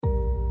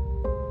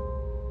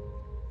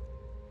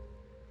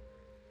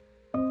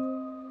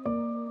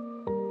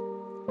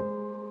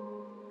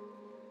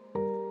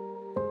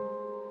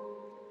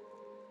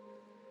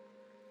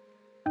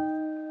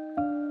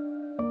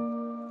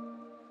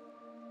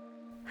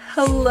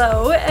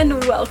Hello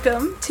and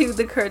welcome to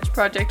the Courage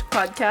Project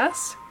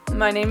podcast.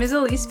 My name is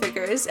Elise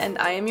Figures and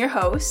I am your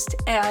host,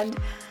 and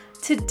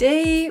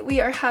today we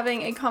are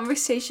having a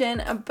conversation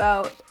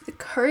about the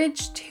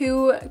courage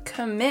to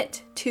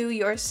commit to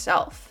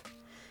yourself.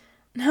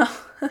 Now,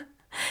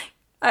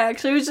 I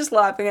actually was just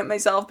laughing at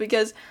myself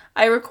because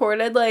I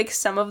recorded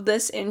some of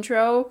this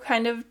intro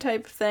kind of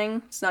type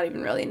thing. It's not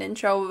even really an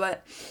intro,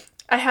 but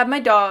I had my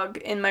dog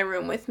in my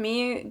room with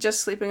me, just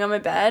sleeping on my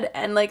bed,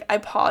 and I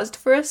paused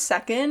for a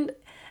second,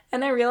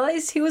 and I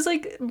realized he was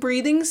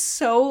breathing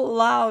so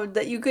loud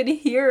that you could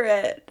hear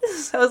it.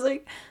 So I was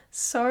like,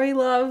 sorry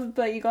love,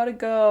 but you gotta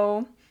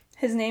go.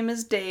 His name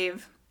is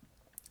Dave.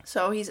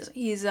 So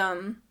he's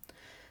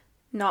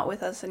not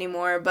with us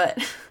anymore, but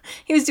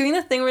he was doing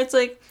the thing where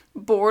it's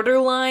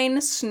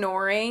borderline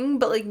snoring,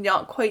 but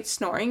not quite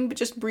snoring, but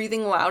just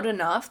breathing loud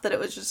enough that it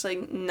was just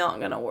not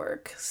gonna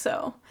work.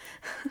 So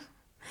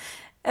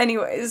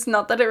anyways,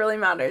 not that it really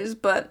matters,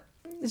 but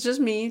it's just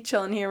me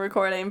chilling here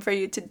recording for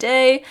you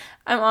today.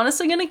 I'm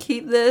honestly going to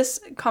keep this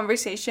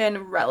conversation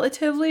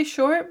relatively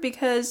short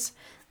because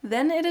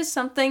then it is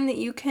something that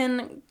you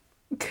can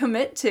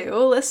commit to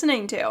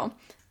listening to.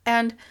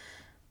 And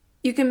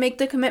you can make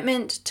the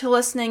commitment to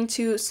listening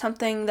to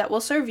something that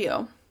will serve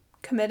you.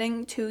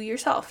 Committing to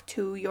yourself,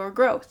 to your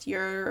growth,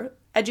 your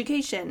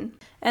education.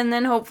 And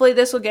then hopefully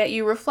this will get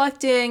you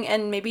reflecting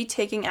and maybe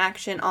taking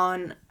action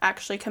on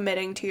actually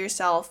committing to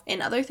yourself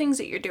in other things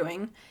that you're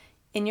doing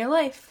in your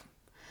life.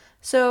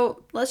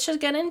 So let's just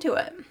get into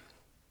it.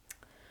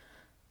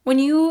 When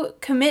you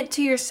commit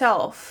to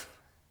yourself,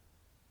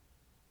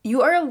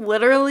 you are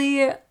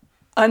literally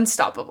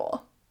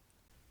unstoppable.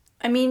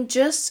 I mean,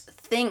 just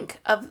think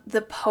of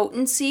the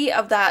potency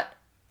of that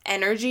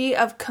energy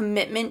of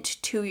commitment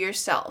to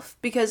yourself,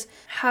 because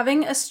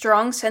having a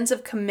strong sense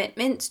of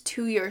commitment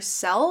to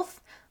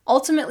yourself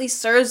ultimately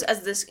serves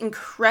as this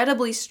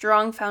incredibly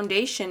strong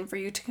foundation for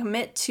you to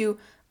commit to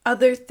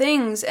other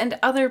things and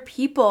other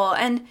people.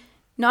 And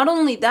not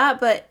only that,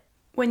 but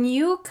when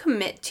you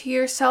commit to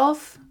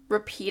yourself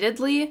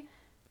repeatedly,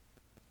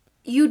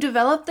 you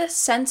develop this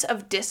sense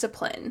of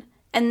discipline.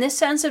 And this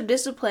sense of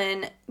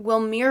discipline will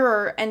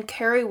mirror and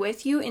carry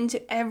with you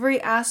into every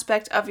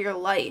aspect of your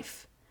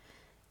life.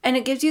 And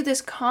it gives you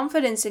this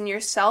confidence in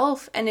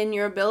yourself and in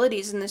your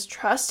abilities and this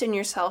trust in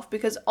yourself,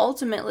 because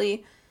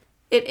ultimately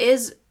it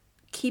is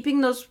keeping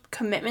those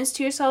commitments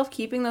to yourself,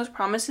 keeping those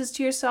promises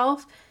to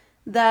yourself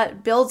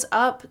that builds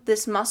up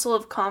this muscle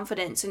of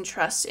confidence and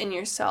trust in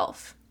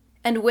yourself.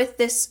 And with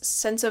this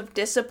sense of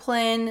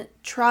discipline,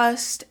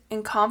 trust,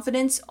 and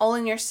confidence all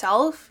in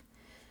yourself,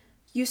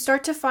 you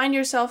start to find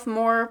yourself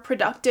more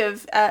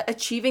productive at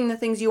achieving the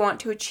things you want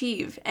to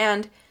achieve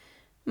and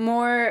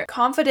more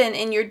confident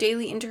in your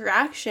daily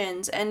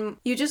interactions, and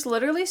you just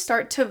literally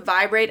start to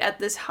vibrate at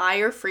this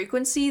higher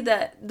frequency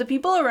that the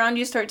people around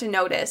you start to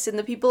notice, and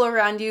the people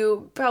around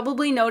you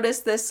probably notice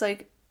this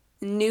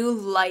new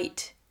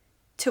light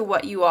to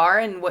what you are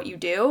and what you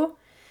do,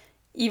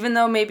 even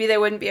though maybe they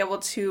wouldn't be able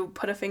to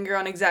put a finger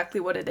on exactly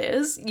what it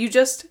is. You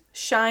just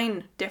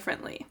shine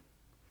differently.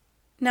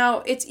 Now,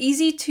 it's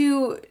easy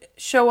to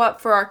show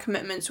up for our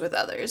commitments with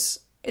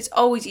others. It's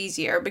always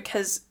easier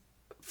because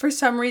for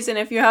some reason,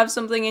 if you have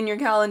something in your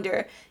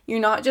calendar, you're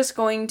not just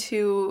going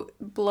to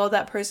blow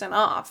that person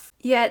off.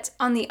 Yet,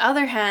 on the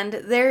other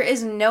hand, there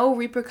is no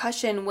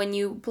repercussion when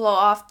you blow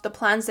off the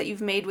plans that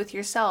you've made with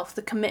yourself,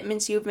 the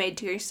commitments you've made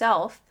to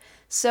yourself.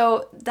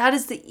 So that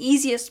is the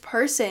easiest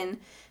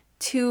person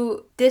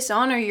to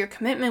dishonor your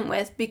commitment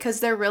with, because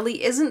there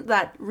really isn't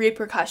that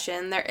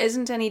repercussion. There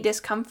isn't any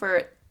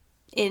discomfort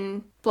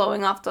in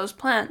blowing off those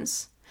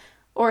plans.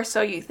 Or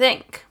so you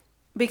think.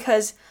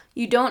 Because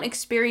you don't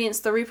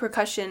experience the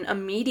repercussion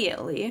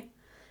immediately,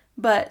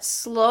 but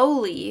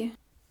slowly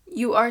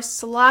you are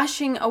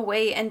slashing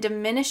away and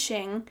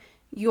diminishing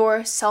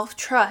your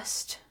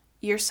self-trust,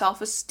 your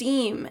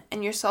self-esteem,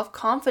 and your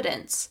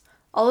self-confidence.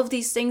 All of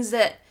these things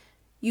that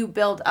you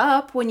build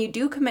up when you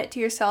do commit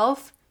to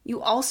yourself,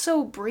 you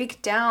also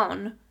break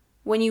down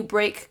when you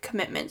break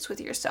commitments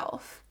with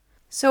yourself.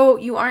 So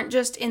you aren't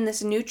just in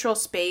this neutral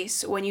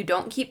space when you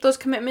don't keep those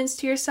commitments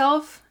to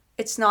yourself.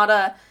 It's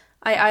not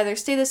I either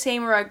stay the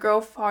same or I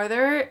grow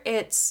farther.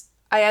 It's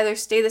I either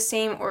stay the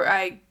same or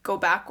I go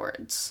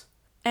backwards.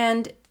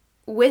 And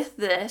with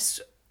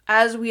this,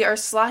 as we are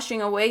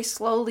slashing away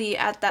slowly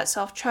at that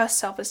self-trust,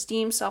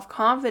 self-esteem,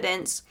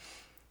 self-confidence,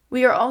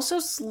 we are also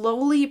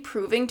slowly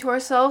proving to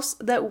ourselves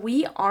that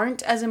we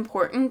aren't as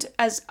important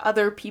as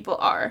other people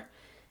are.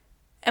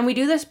 And we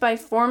do this by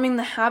forming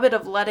the habit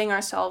of letting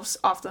ourselves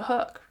off the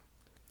hook.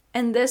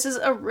 And this is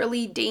a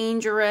really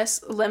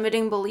dangerous,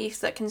 limiting belief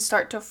that can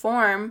start to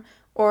form,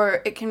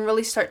 or it can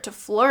really start to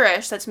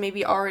flourish, that's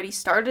maybe already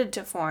started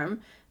to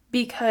form,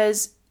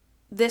 because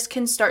this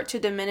can start to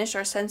diminish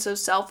our sense of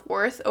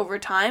self-worth over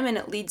time, and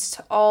it leads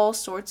to all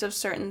sorts of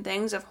certain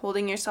things of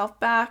holding yourself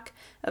back,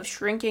 of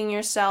shrinking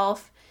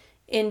yourself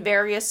in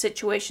various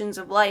situations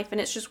of life.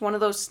 And it's just one of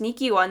those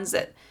sneaky ones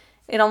that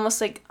it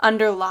almost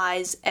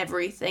underlies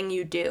everything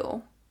you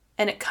do.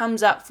 And it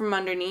comes up from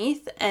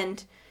underneath,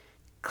 and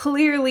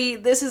clearly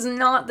this is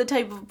not the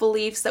type of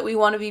beliefs that we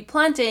want to be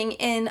planting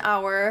in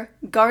our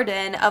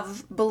garden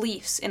of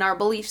beliefs, in our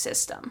belief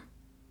system.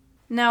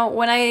 Now,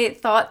 when I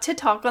thought to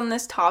talk on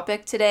this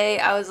topic today,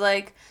 I was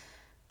like,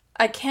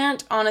 I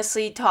can't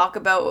honestly talk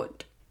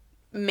about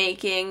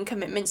making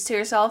commitments to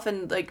yourself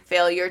and like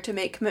failure to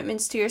make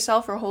commitments to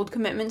yourself or hold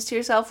commitments to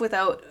yourself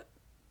without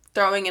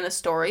throwing in a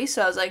story.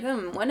 So I was like,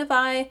 when have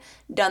I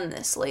done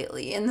this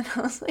lately? And then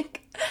I was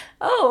like,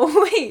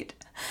 oh, wait,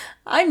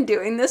 I'm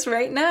doing this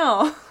right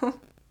now.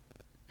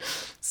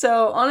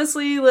 So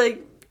honestly,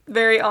 like,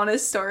 very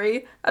honest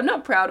story. I'm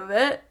not proud of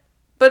it,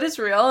 but it's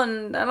real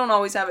and I don't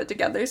always have it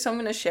together. So I'm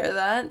going to share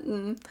that,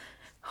 and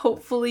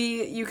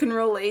hopefully you can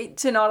relate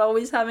to not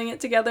always having it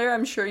together.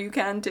 I'm sure you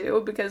can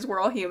too, because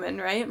we're all human,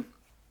 right?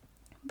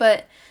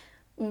 But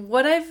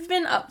what I've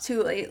been up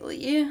to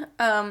lately,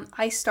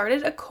 I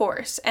started a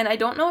course, and I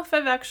don't know if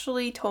I've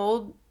actually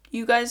told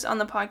you guys on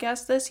the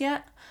podcast this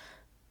yet,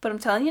 but I'm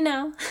telling you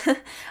now.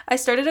 I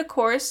started a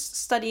course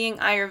studying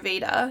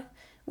Ayurveda,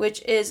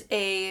 which is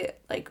a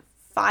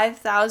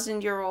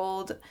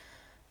 5,000-year-old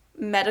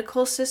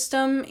medical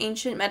system,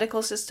 ancient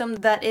medical system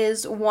that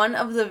is one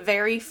of the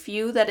very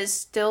few that is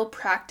still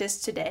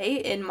practiced today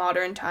in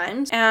modern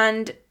times.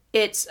 And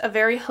it's a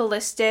very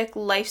holistic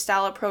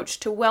lifestyle approach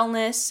to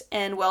wellness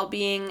and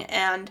well-being.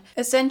 And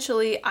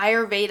essentially,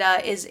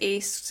 Ayurveda is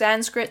a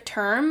Sanskrit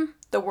term.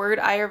 The word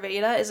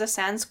Ayurveda is a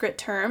Sanskrit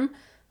term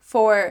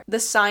for the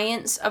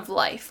science of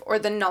life or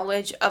the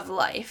knowledge of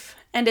life.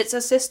 And it's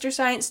a sister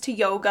science to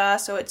yoga,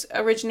 so it's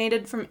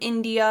originated from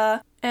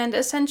India. And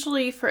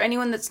essentially, for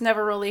anyone that's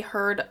never really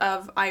heard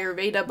of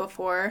Ayurveda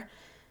before,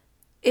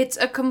 it's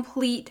a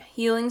complete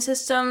healing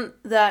system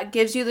that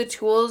gives you the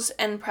tools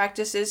and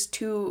practices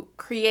to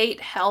create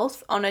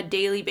health on a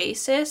daily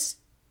basis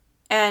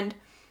and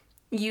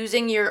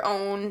using your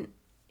own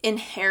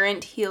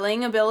inherent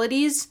healing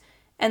abilities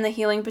and the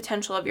healing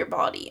potential of your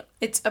body.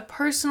 It's a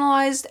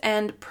personalized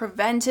and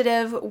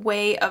preventative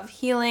way of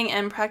healing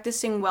and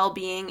practicing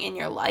well-being in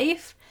your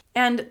life.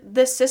 And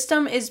the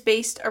system is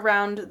based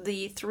around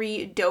the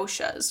 3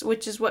 doshas,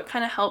 which is what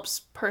kind of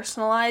helps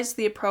personalize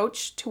the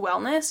approach to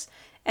wellness.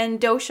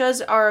 And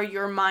doshas are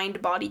your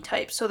mind-body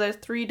types. So the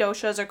 3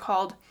 doshas are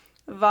called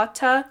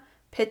Vata,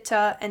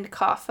 Pitta, and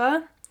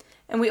Kapha.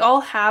 And we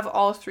all have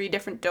all 3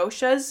 different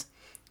doshas,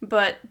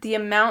 but the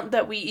amount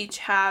that we each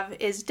have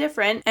is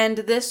different. And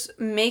this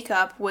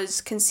makeup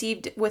was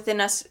conceived within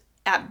us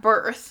at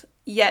birth,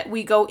 yet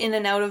we go in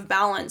and out of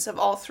balance of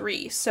all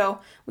 3. So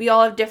we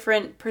all have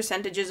different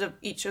percentages of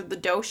each of the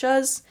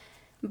doshas,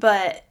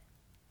 but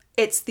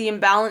it's the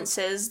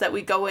imbalances that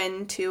we go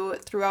into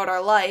throughout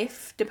our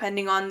life,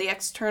 depending on the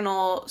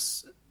external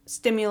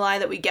stimuli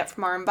that we get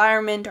from our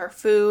environment, our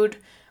food,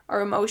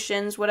 our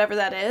emotions, whatever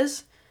that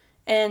is.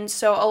 And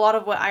so a lot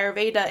of what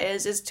Ayurveda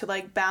is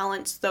to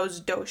balance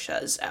those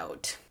doshas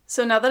out.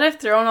 So now that I've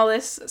thrown all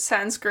this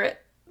Sanskrit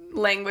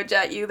language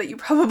at you that you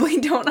probably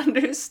don't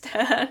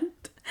understand,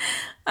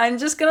 I'm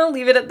just going to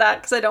leave it at that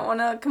because I don't want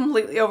to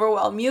completely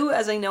overwhelm you,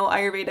 as I know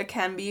Ayurveda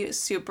can be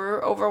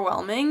super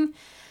overwhelming.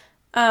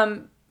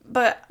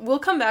 But we'll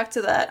come back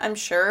to that, I'm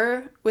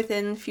sure,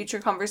 within future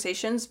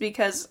conversations,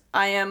 because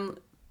I am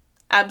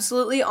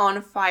absolutely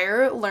on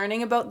fire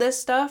learning about this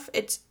stuff.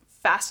 It's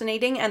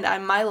fascinating, and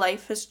my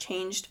life has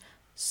changed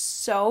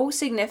so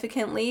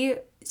significantly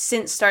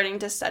since starting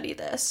to study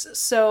this.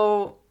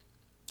 So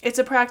it's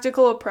a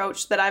practical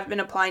approach that I've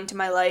been applying to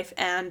my life,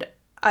 and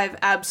I've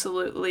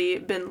absolutely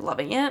been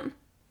loving it.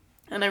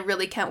 And I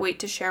really can't wait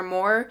to share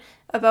more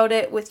about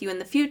it with you in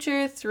the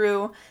future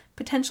through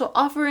potential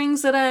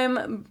offerings that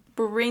I'm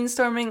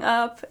brainstorming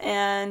up,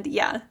 and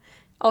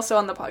also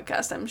on the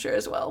podcast, I'm sure,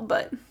 as well,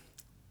 but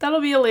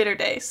that'll be a later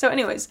day. So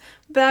anyways,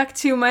 back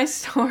to my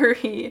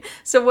story.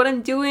 So what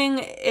I'm doing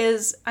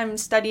is I'm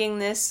studying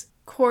this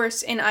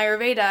course in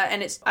Ayurveda,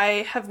 and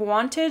I have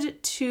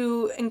wanted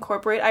to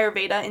incorporate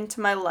Ayurveda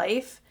into my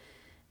life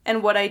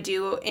and what I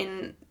do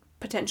in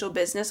potential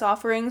business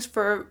offerings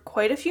for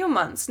quite a few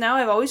months now.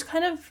 I've always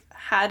kind of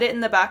had it in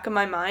the back of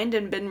my mind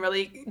and been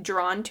really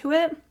drawn to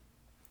it.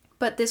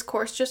 But this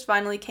course just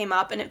finally came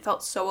up and it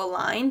felt so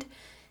aligned.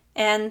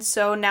 And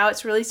so now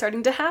it's really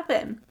starting to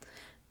happen.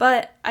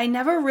 But I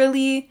never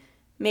really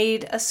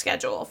made a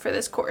schedule for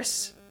this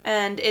course.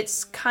 And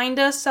it's kind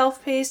of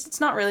self-paced. It's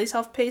not really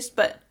self-paced,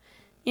 but,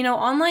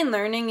 online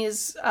learning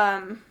is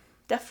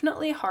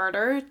definitely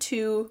harder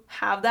to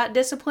have that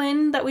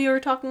discipline that we were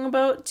talking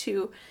about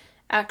to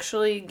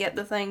actually get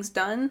the things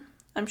done.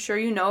 I'm sure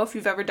you know if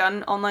you've ever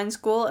done online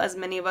school, as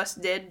many of us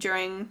did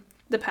during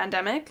the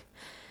pandemic.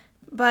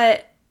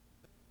 But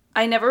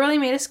I never really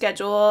made a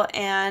schedule,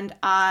 and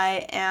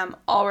I am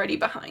already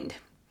behind.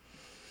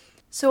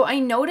 So I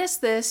noticed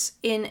this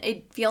in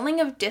a feeling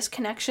of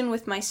disconnection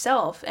with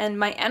myself, and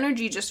my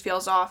energy just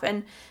feels off,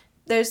 and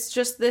there's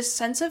just this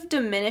sense of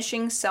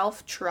diminishing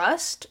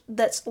self-trust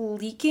that's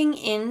leaking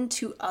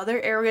into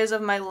other areas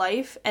of my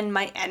life and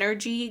my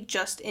energy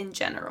just in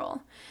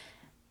general.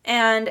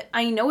 And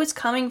I know it's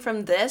coming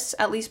from this,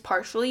 at least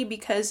partially,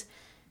 because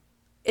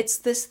it's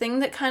this thing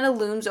that kind of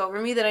looms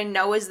over me that I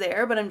know is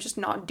there, but I'm just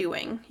not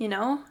doing,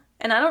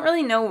 And I don't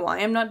really know why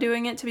I'm not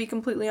doing it, to be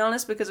completely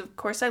honest, because of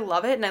course I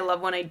love it and I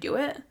love when I do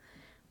it.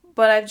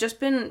 But I've just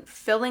been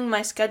filling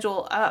my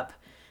schedule up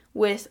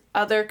with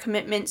other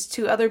commitments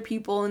to other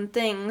people and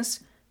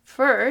things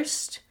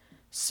first.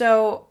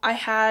 So I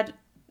had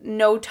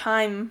no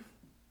time,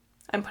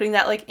 I'm putting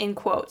that like in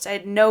quotes, I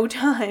had no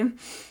time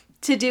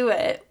to do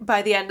it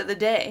by the end of the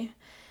day.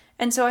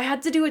 And so I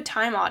had to do a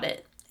time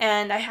audit.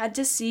 And I had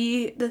to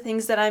see the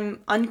things that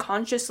I'm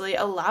unconsciously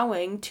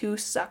allowing to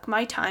suck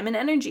my time and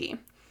energy.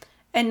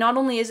 And not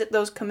only is it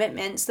those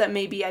commitments that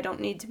maybe I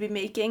don't need to be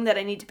making, that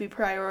I need to be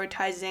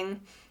prioritizing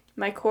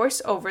my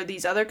course over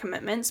these other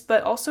commitments,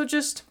 but also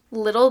just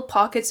little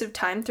pockets of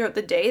time throughout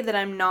the day that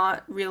I'm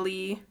not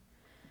really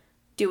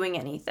doing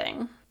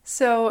anything.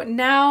 So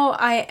now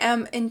I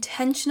am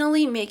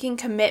intentionally making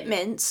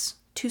commitments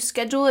to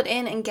schedule it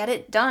in and get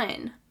it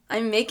done.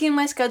 I'm making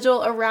my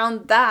schedule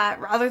around that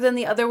rather than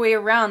the other way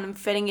around and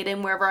fitting it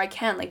in wherever I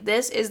can. Like,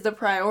 this is the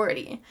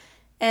priority.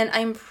 And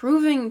I'm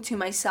proving to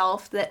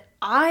myself that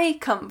I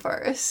come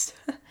first.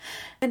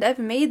 And I've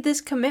made this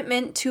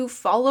commitment to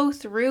follow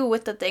through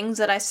with the things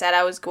that I said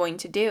I was going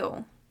to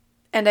do.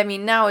 And I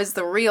mean, now is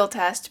the real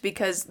test,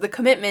 because the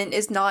commitment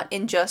is not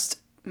in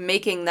just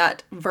making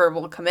that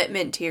verbal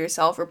commitment to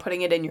yourself or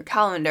putting it in your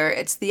calendar.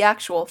 It's the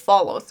actual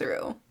follow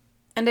through.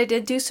 And I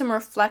did do some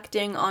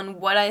reflecting on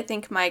what I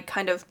think my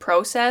kind of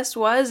process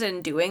was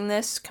in doing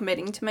this,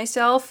 committing to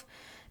myself.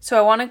 So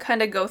I want to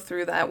kind of go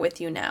through that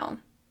with you now.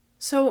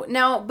 So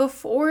now,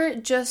 before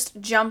just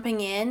jumping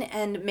in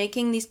and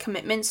making these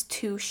commitments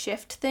to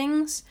shift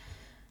things,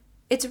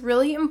 it's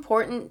really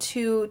important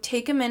to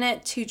take a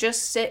minute to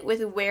just sit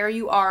with where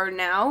you are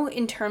now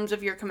in terms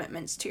of your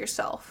commitments to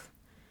yourself.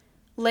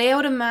 Lay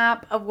out a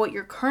map of what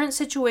your current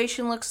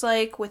situation looks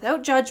like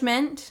without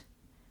judgment,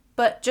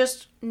 but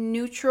just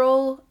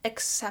neutral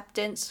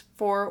acceptance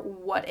for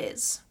what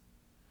is.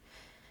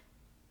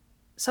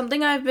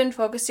 Something I've been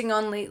focusing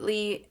on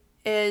lately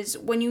is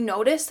when you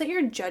notice that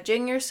you're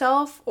judging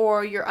yourself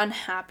or you're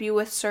unhappy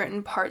with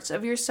certain parts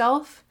of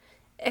yourself,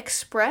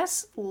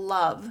 express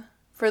love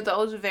for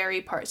those very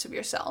parts of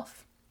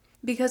yourself.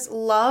 Because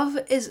love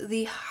is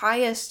the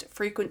highest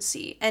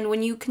frequency, and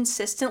when you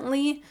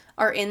consistently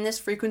are in this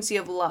frequency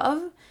of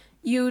love,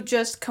 you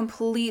just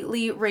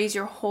completely raise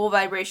your whole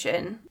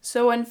vibration.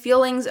 So when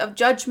feelings of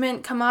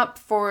judgment come up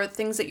for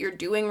things that you're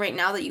doing right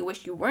now that you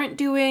wish you weren't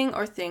doing,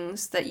 or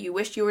things that you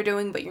wish you were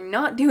doing but you're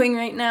not doing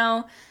right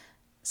now,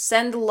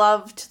 send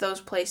love to those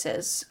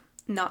places,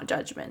 not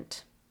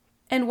judgment.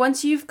 And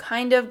once you've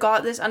kind of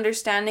got this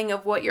understanding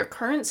of what your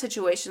current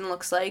situation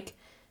looks like,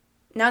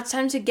 now it's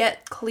time to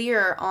get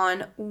clear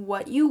on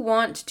what you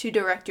want to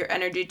direct your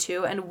energy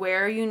to and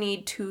where you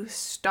need to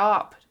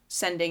stop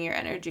sending your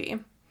energy.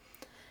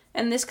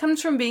 And this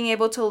comes from being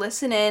able to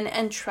listen in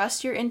and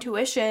trust your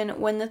intuition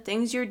when the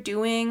things you're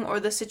doing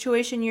or the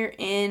situation you're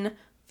in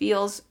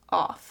feels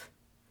off.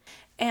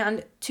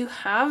 And to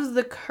have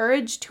the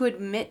courage to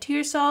admit to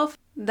yourself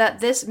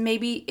that this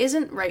maybe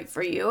isn't right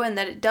for you and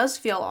that it does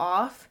feel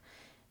off,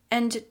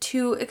 and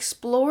to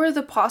explore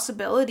the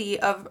possibility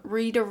of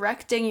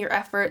redirecting your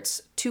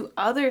efforts to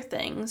other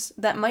things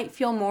that might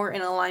feel more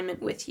in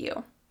alignment with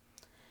you.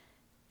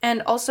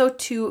 And also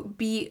to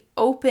be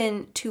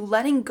open to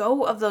letting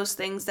go of those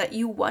things that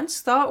you once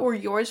thought were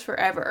yours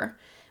forever.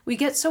 We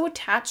get so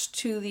attached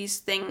to these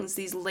things,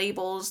 these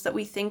labels that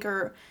we think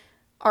are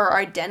our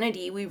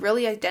identity. We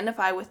really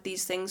identify with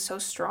these things so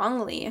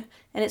strongly.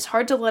 And it's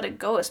hard to let it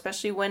go,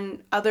 especially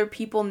when other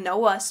people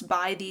know us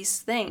by these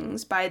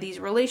things, by these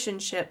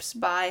relationships,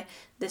 by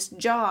this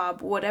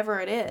job, whatever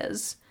it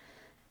is.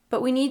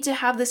 But we need to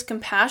have this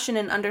compassion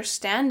and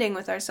understanding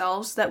with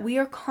ourselves that we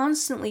are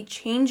constantly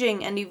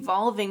changing and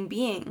evolving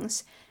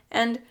beings,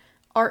 and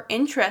our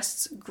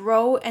interests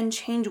grow and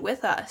change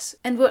with us.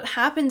 And what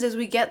happens is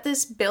we get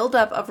this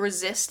buildup of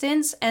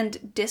resistance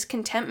and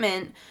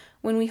discontentment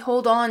when we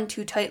hold on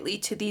too tightly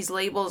to these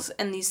labels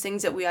and these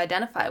things that we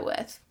identify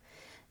with.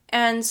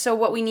 And so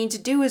what we need to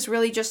do is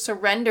really just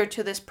surrender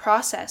to this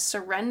process,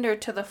 surrender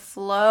to the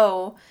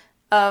flow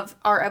of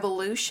our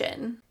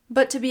evolution.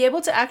 But to be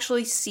able to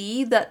actually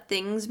see that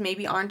things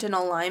maybe aren't in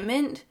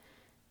alignment,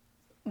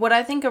 what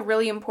I think a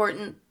really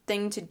important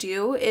thing to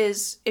do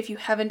is, if you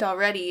haven't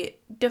already,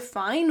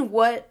 define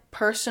what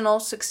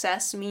personal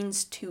success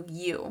means to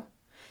you.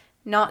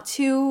 Not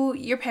to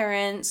your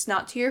parents,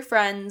 not to your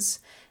friends,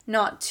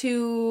 not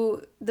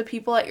to the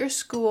people at your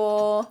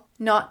school,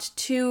 not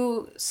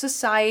to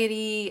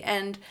society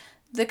and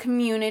the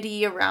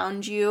community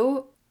around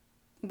you.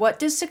 What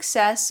does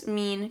success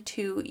mean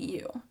to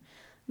you?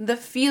 The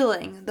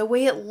feeling, the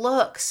way it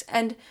looks,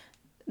 and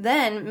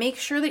then make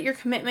sure that your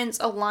commitments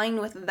align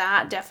with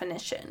that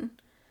definition.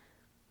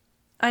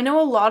 I know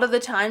a lot of the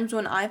times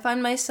when I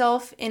find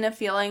myself in a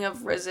feeling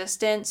of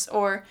resistance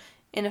or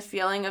in a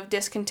feeling of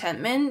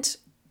discontentment,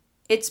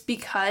 it's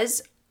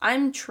because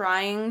I'm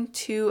trying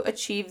to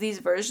achieve these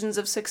versions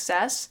of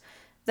success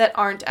that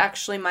aren't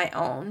actually my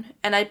own.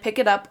 And I pick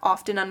it up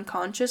often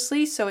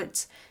unconsciously, so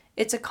it's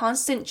It's a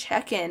constant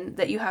check-in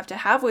that you have to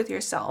have with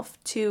yourself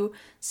to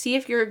see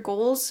if your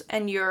goals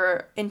and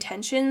your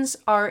intentions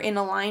are in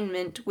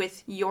alignment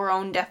with your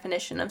own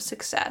definition of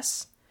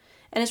success.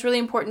 And it's really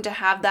important to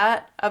have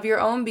that of your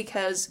own,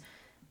 because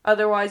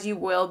otherwise you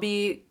will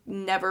be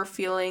never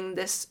feeling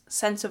this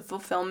sense of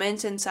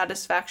fulfillment and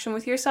satisfaction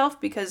with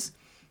yourself, because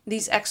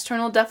these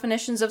external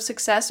definitions of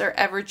success are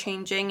ever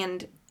changing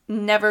and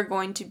never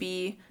going to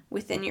be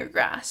within your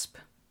grasp.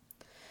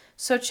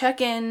 So check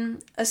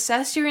in,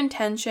 assess your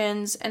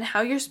intentions and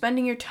how you're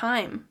spending your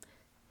time,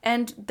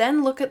 and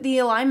then look at the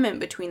alignment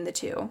between the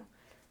two.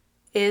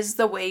 Is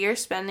the way you're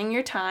spending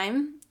your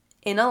time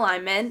in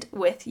alignment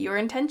with your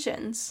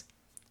intentions?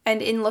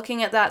 And in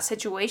looking at that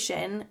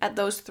situation, at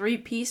those 3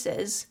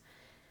 pieces,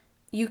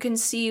 you can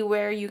see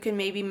where you can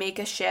maybe make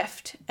a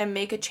shift and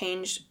make a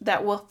change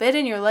that will fit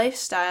in your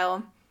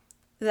lifestyle,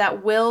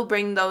 that will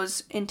bring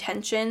those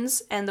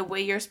intentions and the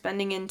way you're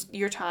spending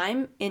your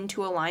time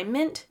into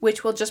alignment,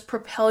 which will just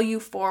propel you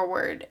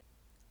forward.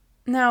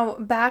 Now,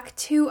 back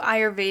to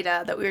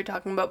Ayurveda that we were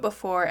talking about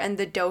before and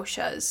the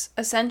doshas.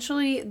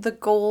 Essentially, the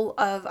goal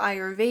of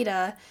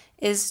Ayurveda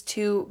is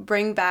to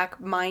bring back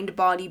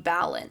mind-body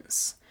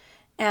balance.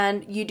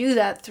 And you do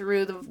that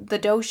through the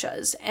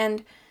doshas.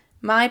 And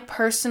my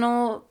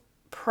personal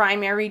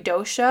primary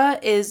dosha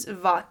is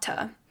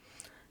Vata.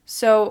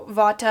 So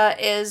Vata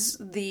is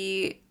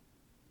the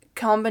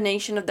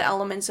combination of the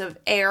elements of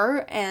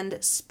air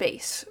and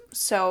space.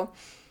 So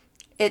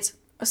it's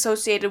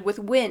associated with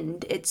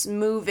wind, it's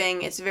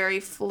moving, it's very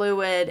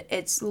fluid,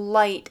 it's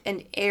light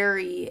and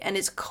airy, and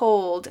it's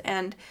cold.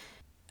 And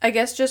I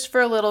guess just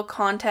for a little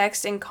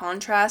context and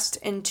contrast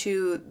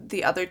into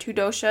the other 2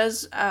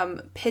 doshas,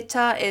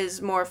 Pitta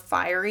is more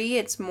fiery,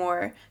 it's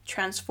more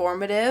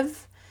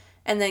transformative.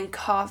 And then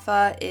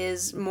Kapha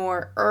is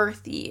more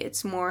earthy,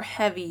 it's more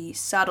heavy,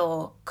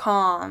 subtle,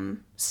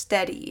 calm,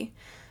 steady.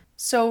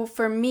 So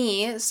for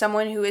me,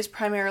 someone who is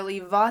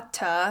primarily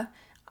Vata,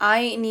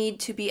 I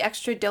need to be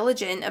extra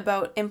diligent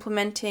about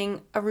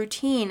implementing a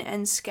routine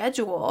and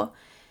schedule,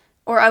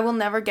 or I will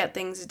never get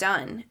things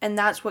done. And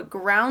that's what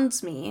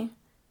grounds me,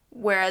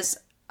 whereas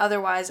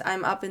otherwise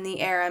I'm up in the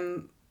air,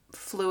 I'm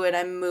fluid,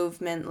 I'm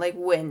movement, like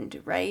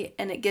wind, right?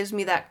 And it gives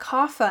me that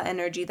Kapha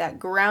energy, that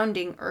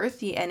grounding,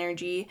 earthy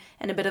energy,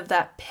 and a bit of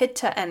that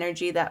Pitta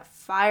energy, that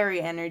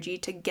fiery energy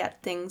to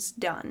get things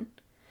done.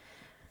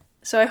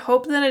 So I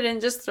hope that I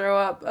didn't just throw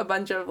up a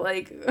bunch of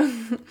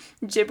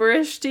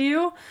gibberish to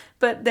you,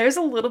 but there's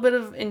a little bit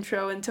of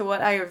intro into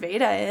what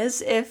Ayurveda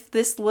is. If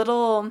this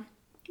little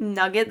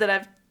nugget that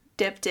I've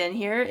dipped in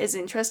here is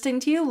interesting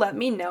to you, let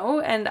me know,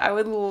 and I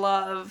would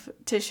love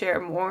to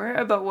share more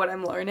about what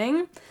I'm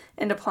learning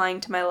and applying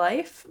to my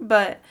life.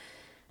 But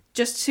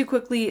just to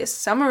quickly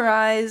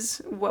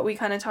summarize what we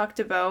kind of talked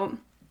about,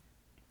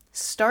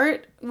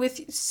 start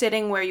with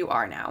sitting where you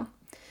are now.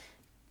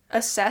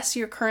 Assess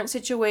your current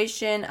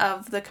situation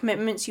of the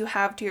commitments you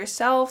have to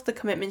yourself, the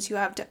commitments you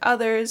have to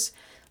others.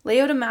 Lay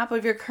out a map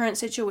of your current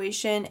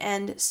situation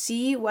and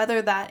see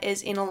whether that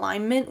is in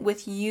alignment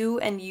with you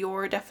and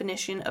your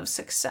definition of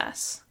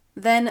success.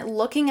 Then,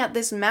 looking at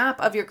this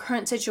map of your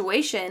current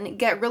situation,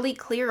 get really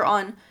clear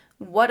on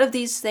what of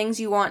these things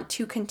you want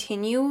to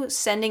continue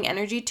sending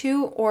energy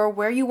to, or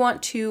where you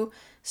want to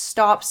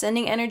stop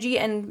sending energy,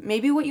 and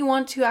maybe what you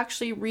want to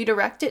actually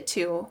redirect it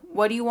to.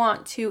 What do you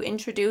want to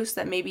introduce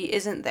that maybe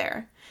isn't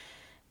there?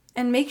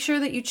 And make sure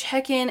that you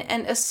check in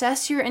and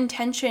assess your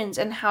intentions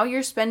and how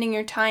you're spending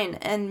your time,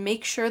 and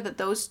make sure that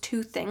those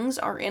 2 things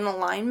are in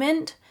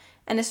alignment,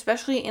 and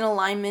especially in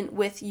alignment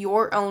with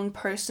your own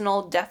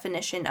personal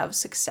definition of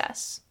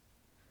success.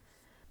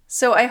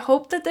 So I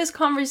hope that this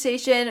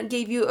conversation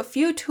gave you a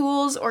few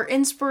tools or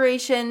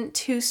inspiration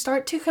to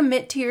start to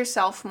commit to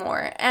yourself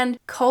more and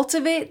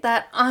cultivate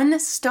that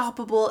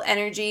unstoppable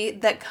energy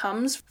that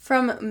comes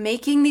from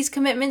making these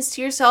commitments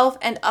to yourself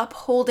and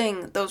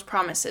upholding those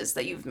promises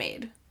that you've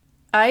made.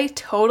 I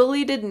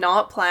totally did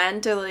not plan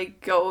to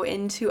go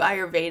into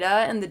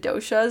Ayurveda and the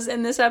doshas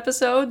in this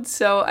episode,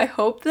 so I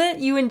hope that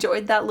you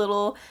enjoyed that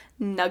little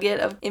nugget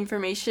of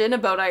information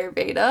about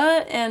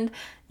Ayurveda. And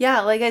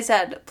yeah, like I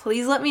said,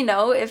 please let me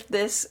know if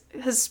this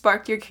has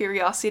sparked your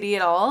curiosity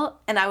at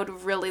all, and I would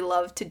really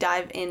love to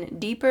dive in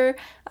deeper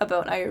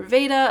about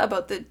Ayurveda,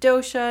 about the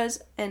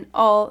doshas, and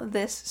all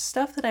this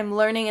stuff that I'm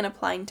learning and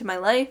applying to my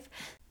life.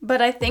 But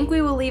I think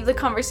we will leave the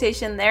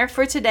conversation there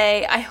for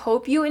today. I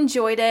hope you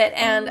enjoyed it,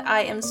 and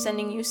I am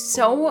sending you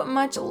so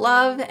much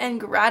love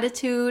and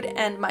gratitude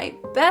and my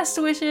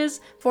best wishes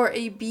for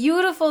a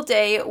beautiful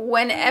day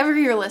whenever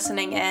you're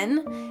listening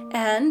in.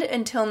 And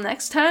until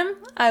next time,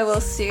 I will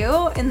see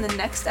you in the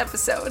next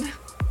episode.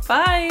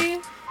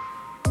 Bye!